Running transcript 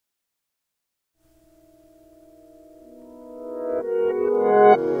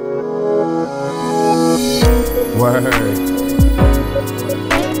Word.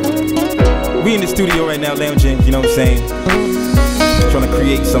 We in the studio right now, lounging, you know what I'm saying? Trying to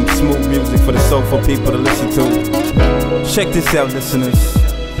create some smooth music for the soulful people to listen to. Check this out, listeners.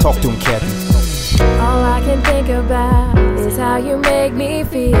 Talk to him, Kathie. All I can think about is how you make me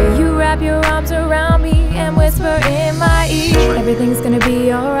feel. You wrap your arms around me and whisper in my ear, everything's gonna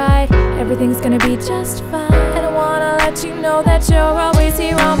be alright, everything's gonna be just fine. And I wanna let you know that you're always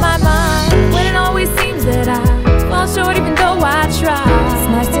here on my mind. When it always seems that I fall short even though I try, it's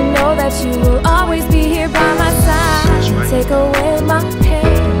nice to know that you will always be here by my side. Take away my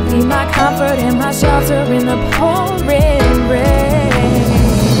pain, be my comfort and my shelter in the pouring rain.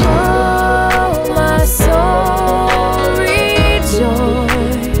 Oh, my soul rejoice.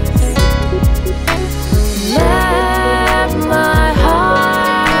 Let my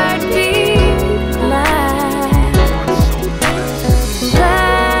heart be glad.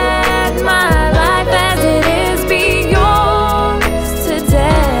 Let my life as it is be yours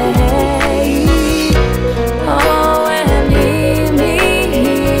today. Oh, and leave me.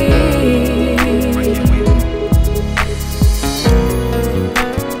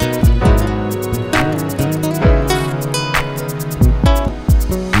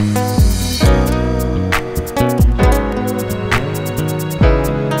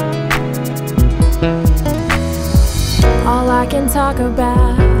 All I can talk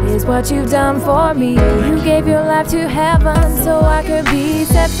about is what you've done for me. You gave your life to heaven so I could be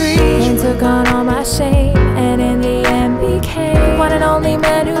set free, and took on all my shame, and in the end became one and only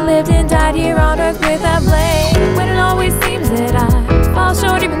man who lived and died here on earth without blame. When it always seems that I fall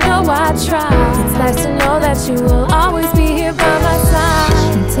short even though I try, it's nice to know that you will always be here by my side.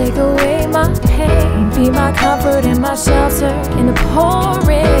 And take away my pain, be my comfort and my shelter in the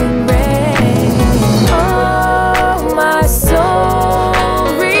pouring rain. Oh, my soul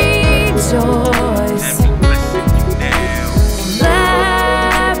rejoice.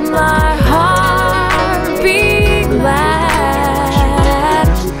 Let my heart be glad.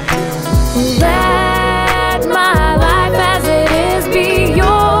 Let my life as it is be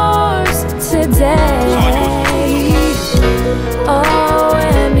yours today. Oh,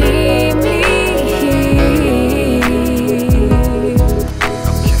 and leave me.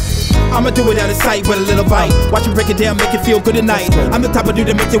 I'ma do it out of sight with a little bite. Watch me break it down, make it feel good at night. I'm the type of dude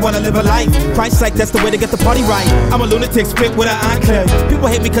that make you wanna live a life. Christ like, that's the way to get the party right. I'm a lunatic, spit with an enclave. People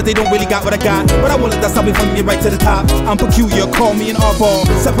hate me cause they don't really got what I got, but I won't let that stop me from getting right to the top. I'm peculiar, call me an oddball,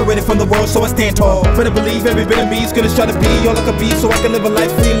 separated from the world so I stand tall. Better believe every bit of me is gonna try to be all I can be, so I can live a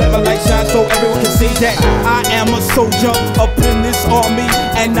life free, let my light shine so everyone can see that I am a soldier up in this army,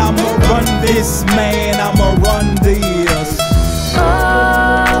 and I'ma run this, man, I'ma run these.